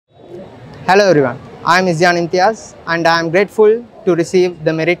Hello everyone, I am Izyaan Imthiaz and I am grateful to receive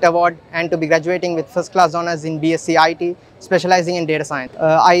the Merit Award and to be graduating with first class honours in BSc IT, specializing in data science.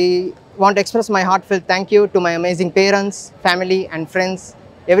 I want to express my heartfelt thank you to my amazing parents, family and friends,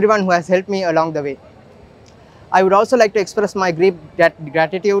 everyone who has helped me along the way. I would also like to express my great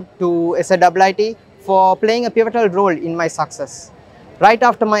gratitude to SLIIT for playing a pivotal role in my success. Right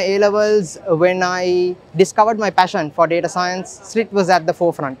after my A-levels, when I discovered my passion for data science, SLIIT was at the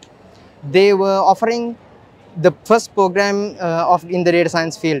forefront. They were offering the first program in the data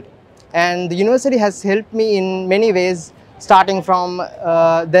science field, and the university has helped me in many ways, starting from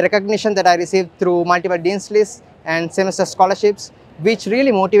the recognition that I received through multiple dean's lists and semester scholarships, which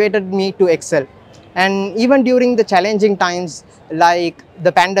really motivated me to excel. And even during the challenging times like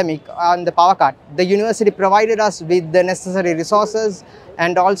the pandemic and the power cut, the university provided us with the necessary resources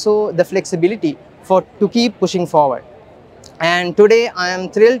and also the flexibility to keep pushing forward. And today I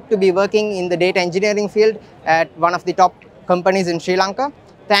am thrilled to be working in the data engineering field at one of the top companies in Sri Lanka,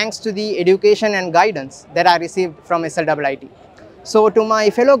 thanks to the education and guidance that I received from SLIIT. So to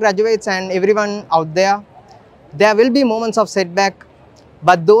my fellow graduates and everyone out there will be moments of setback,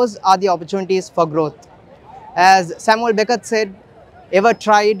 but those are the opportunities for growth. As Samuel Beckett said, ever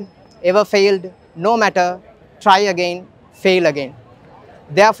tried, ever failed, no matter, try again, fail again.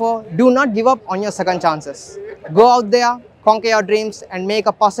 Therefore, do not give up on your second chances. Go out there, conquer your dreams and make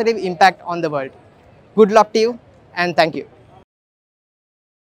a positive impact on the world. Good luck to you and thank you.